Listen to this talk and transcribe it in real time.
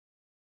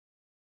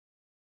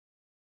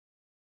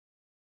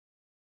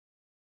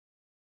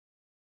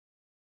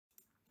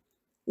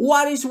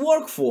What is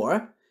work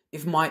for?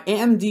 If my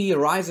AMD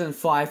Ryzen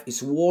 5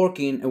 is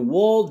working a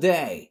whole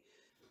day.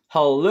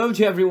 Hello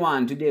to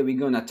everyone, today we're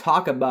gonna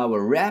talk about a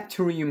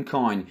Raptoreum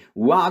coin.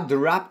 What the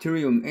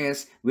Raptoreum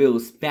is, we'll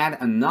spend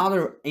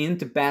another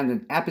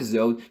independent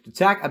episode to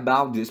talk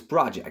about this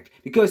project.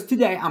 Because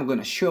today I'm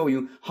gonna show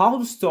you how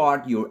to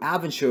start your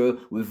adventure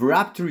with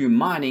Raptoreum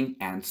mining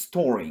and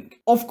storing.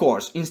 Of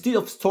course, instead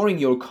of storing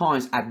your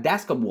coins at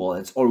desktop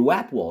wallets or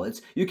web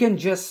wallets, you can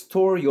just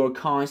store your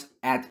coins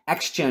at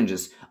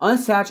exchanges,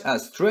 such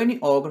as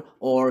Trading.org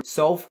or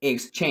Soft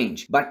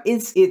Exchange. But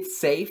is it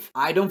safe?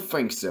 I don't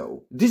think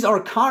so. These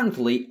are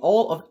currently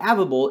all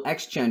available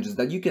exchanges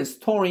that you can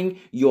storing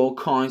your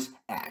coins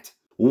at.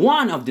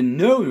 One of the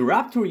known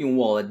Raptoreum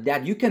wallet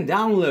that you can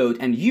download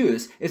and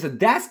use is a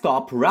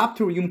desktop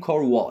Raptoreum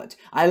core wallet.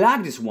 I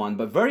like this one,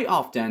 but very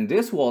often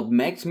this wallet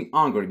makes me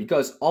angry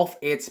because of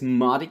its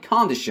muddy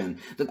condition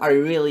that I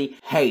really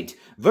hate.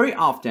 Very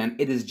often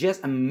it is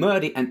just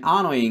muddy and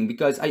annoying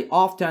because I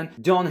often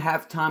don't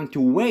have time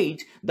to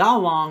wait that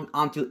long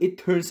until it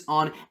turns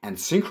on and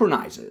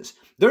synchronizes.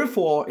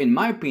 Therefore, in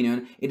my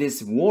opinion, it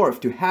is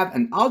worth to have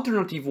an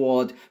alternative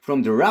wallet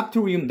from the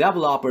Raptoreum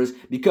developers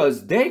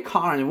because their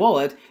current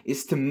wallet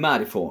is too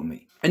muddy for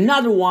me.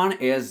 Another one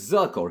is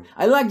Zelcore.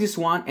 I like this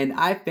one and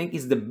I think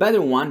it's the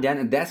better one than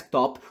a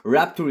desktop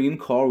Raptoreum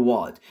core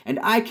wallet. And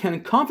I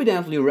can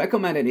confidently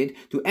recommend it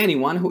to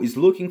anyone who is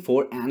looking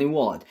for any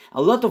wallet.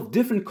 A lot of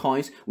different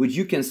coins which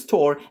you can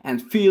store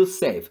and feel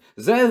safe.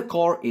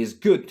 Zelcore is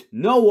good,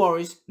 no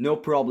worries, no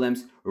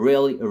problems,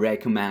 really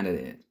recommended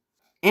it.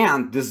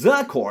 And the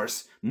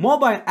Zelcore's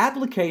mobile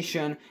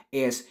application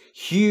is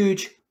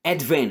huge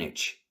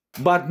advantage.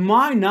 But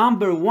my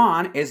number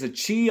one is a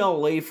Chia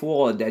Leaf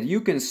wallet that you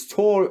can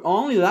store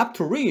only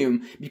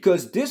Raptoreum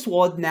because this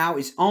wallet now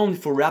is only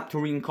for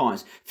Raptoreum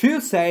coins.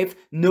 Feel safe,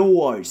 no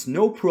worries,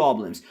 no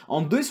problems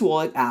on this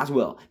wallet as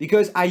well.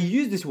 Because I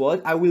use this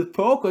wallet, I will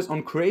focus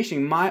on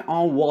creating my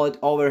own wallet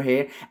over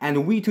here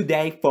and we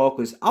today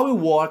focus our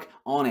work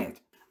on it.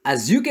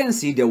 As you can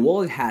see, the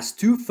wallet has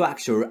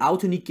two-factor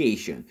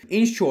authentication,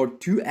 in short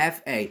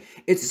 2FA.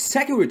 It's a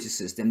security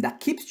system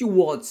that keeps your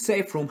wallet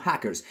safe from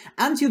hackers.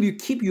 Until you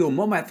keep your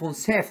mobile phone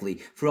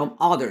safely from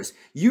others,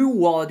 your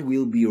wallet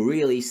will be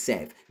really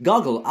safe.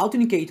 Google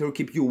Authenticator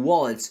keeps your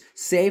wallets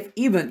safe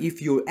even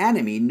if your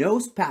enemy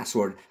knows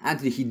password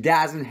until he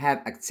doesn't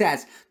have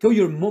access to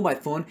your mobile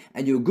phone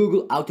and your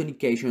Google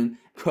Authentication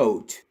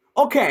code.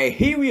 Okay,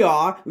 here we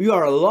are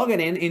logging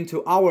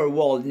into our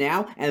wallet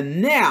now,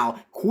 and now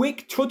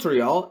quick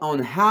tutorial on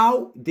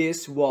how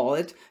this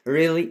wallet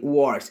really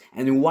works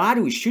and what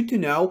we should to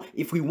know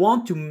if we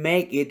want to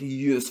make it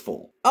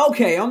useful.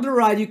 Okay, on the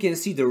right you can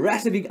see the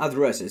receiving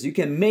addresses. You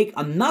can make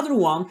another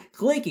one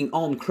clicking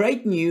on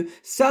create new.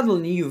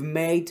 Suddenly you've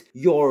made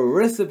your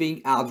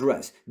receiving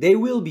address. They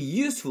will be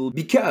useful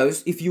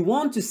because if you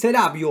want to set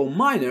up your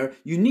miner,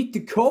 you need to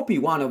copy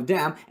one of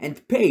them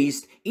and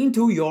paste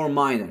into your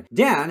miner.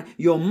 Then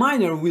your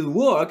miner will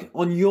work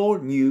on your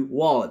new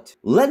wallet.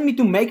 Let me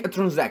to make a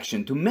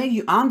transaction to make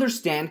you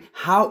understand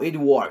how it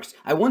works.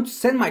 I want to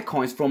send my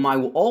coins from my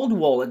old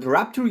wallet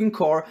Raptoreum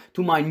Core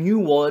to my new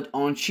wallet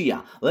on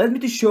Chia. Let me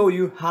to show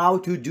you how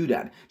to do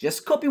that.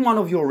 Just copy one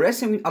of your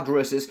receiving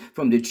addresses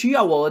from the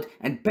Chia wallet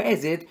and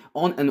paste it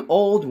on an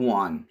old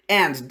one.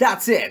 And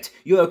that's it.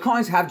 Your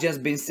coins have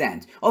just been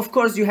sent. Of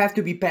course you have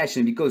to be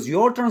patient because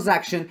your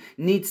transaction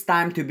needs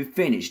time to be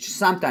finished.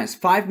 Sometimes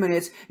 5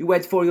 minutes, you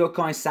wait for your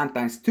coins,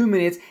 sometimes 2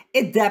 minutes.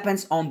 It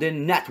depends on the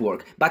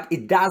network, but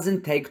it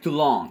doesn't take too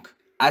long.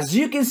 As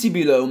you can see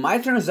below, my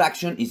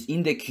transaction is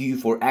in the queue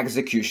for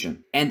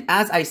execution. And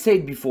as I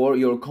said before,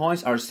 your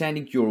coins are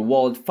sending to your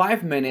wallet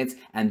 5 minutes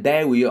and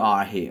there we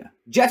are here.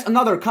 Just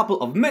another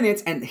couple of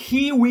minutes and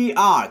here we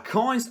are.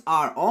 Coins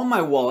are on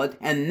my wallet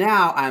and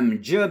now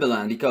I'm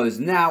jubilant because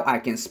now I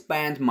can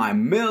spend my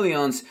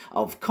millions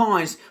of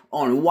coins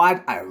on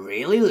what I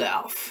really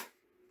love.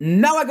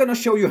 Now I'm gonna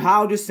show you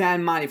how to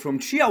send money from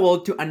Chia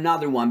wallet to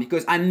another one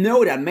because I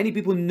know that many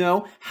people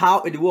know how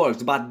it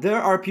works, but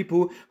there are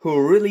people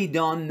who really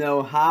don't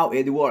know how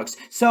it works.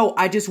 So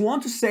I just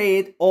want to say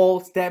it all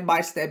step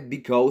by step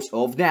because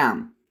of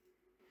them.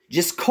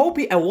 Just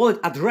copy a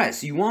wallet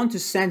address you want to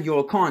send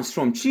your coins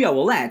from Chia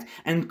wallet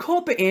and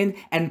copy in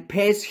and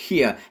paste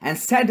here and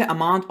set the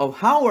amount of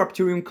how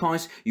Raptoreum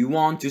coins you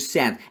want to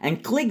send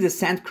and click the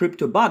send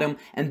crypto button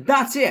and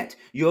that's it.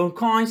 Your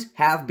coins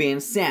have been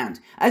sent.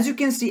 As you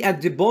can see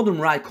at the bottom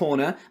right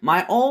corner,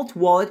 my old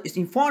wallet is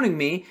informing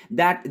me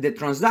that the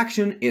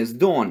transaction is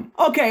done.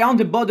 Okay, on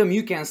the bottom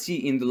you can see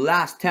in the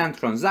last 10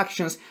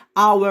 transactions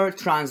our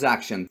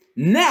transaction.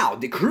 Now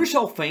the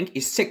crucial thing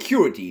is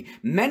security.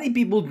 Many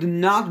people do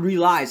not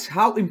realize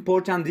how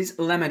important this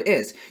element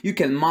is. You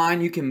can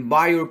mine, you can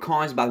buy your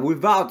coins, but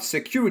without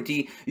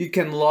security you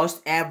can lose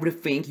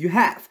everything you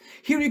have.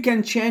 Here you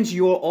can change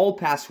your old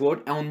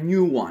password on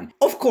new one.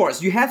 Of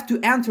course you have to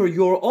enter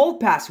your old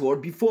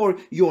password before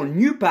your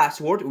new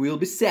password will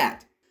be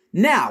set.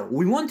 Now,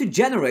 we want to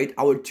generate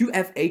our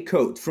 2FA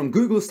code from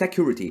Google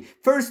Security.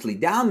 Firstly,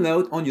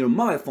 download on your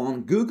mobile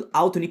phone Google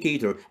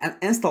Authenticator and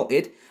install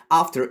it.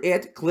 After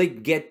it,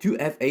 click Get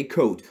 2FA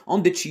code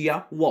on the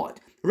Chia wallet.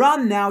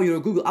 Run now your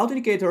Google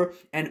Authenticator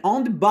and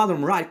on the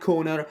bottom right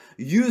corner,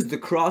 use the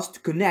cross to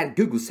connect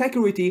Google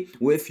Security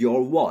with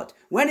your wallet.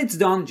 When it's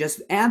done,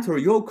 just enter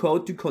your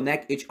code to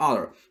connect each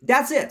other.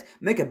 That's it!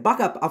 Make a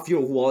backup of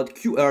your wallet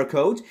QR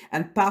code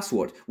and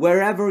password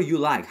wherever you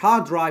like,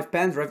 hard drive,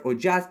 pen drive or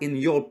just in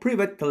your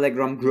private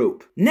Telegram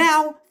group.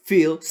 Now,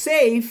 feel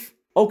safe!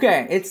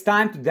 Okay, it's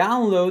time to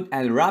download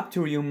a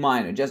Raptoreum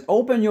miner. Just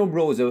open your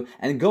browser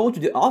and go to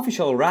the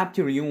official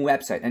Raptoreum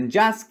website and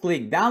just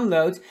click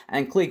download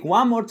and click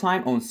one more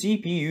time on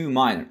CPU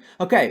miner.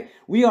 Okay,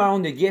 we are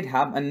on the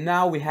GitHub and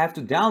now we have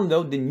to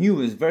download the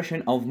newest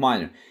version of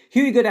miner.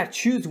 Here you gotta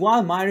choose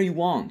what miner you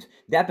want.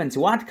 Depends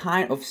what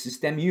kind of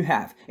system you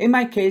have. In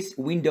my case,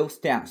 Windows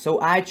 10,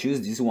 so I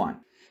choose this one.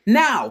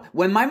 Now,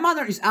 when my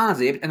miner is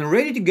unzipped and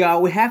ready to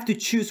go, we have to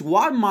choose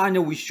what miner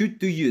we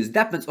should to use.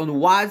 Depends on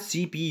what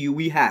CPU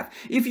we have.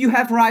 If you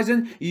have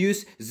Ryzen,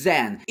 use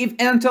Zen. If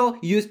Intel,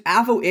 use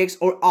FOX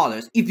or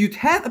others. If you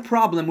have a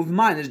problem with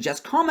miners,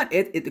 just comment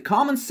it in the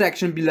comment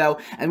section below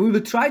and we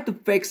will try to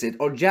fix it,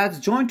 or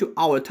just join to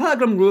our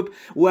Telegram group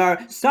where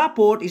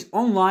support is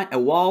online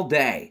all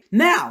day.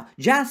 Now,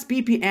 just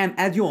ppm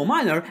add your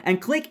miner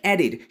and click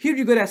edit. Here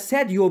you gotta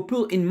set your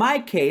pool. In my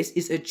case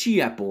is a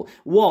Chia pool.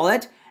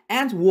 Wallet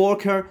and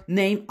worker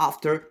name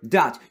after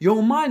that.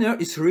 Your miner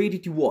is ready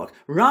to work.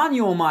 Run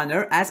your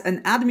miner as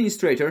an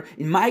administrator.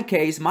 In my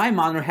case, my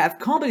miner have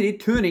completed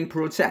tuning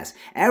process.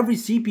 Every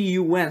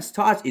CPU when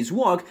starts its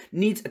work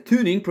needs a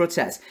tuning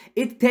process.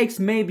 It takes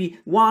maybe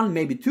 1,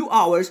 maybe 2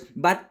 hours,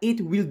 but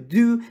it will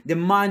do the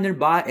miner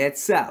by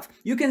itself.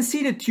 You can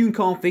see the tune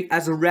config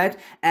as red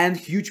and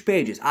huge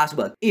pages as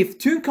well. If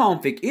tune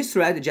config is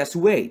red, just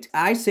wait.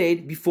 I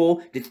said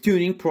before the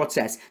tuning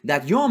process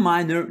that your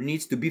miner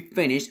needs to be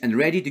finished and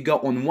ready to go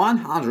on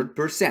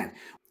 100%.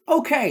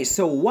 Okay,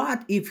 so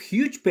what if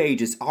huge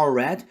pages are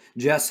red?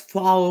 Just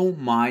follow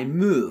my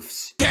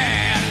moves.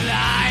 They're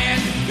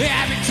lying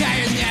every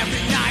day and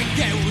every night.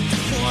 They would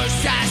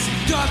force us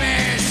to be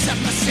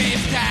submissive.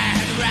 That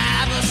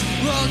rebels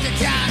all the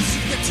time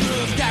seek the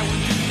truth that we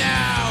can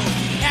know.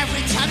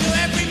 Every time to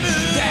every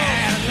move.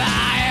 They're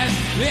lying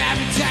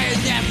every day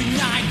and every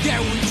night.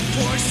 They would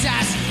force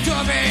us to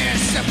be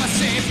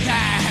submissive.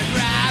 That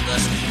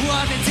rebels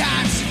all the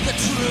time seek the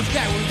truth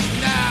that we can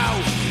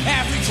know.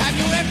 Every time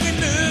you every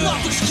move.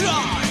 Mothers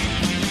cry,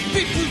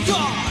 people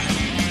die,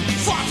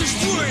 fathers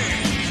dream.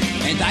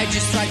 And I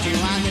just try to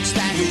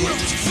understand the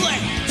world's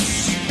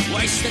flames.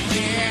 Wasted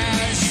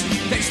years,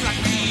 days like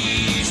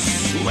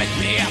these. Wake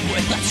me up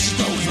when that shit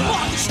over.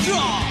 Mothers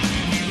cry,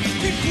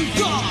 people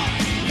die,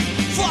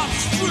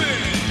 fathers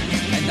dream.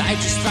 And I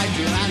just try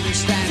to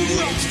understand the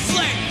world's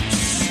flames.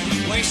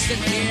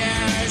 Wasted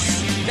years,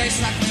 days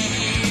like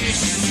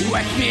these.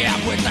 Wake me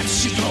up when that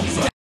shit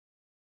over.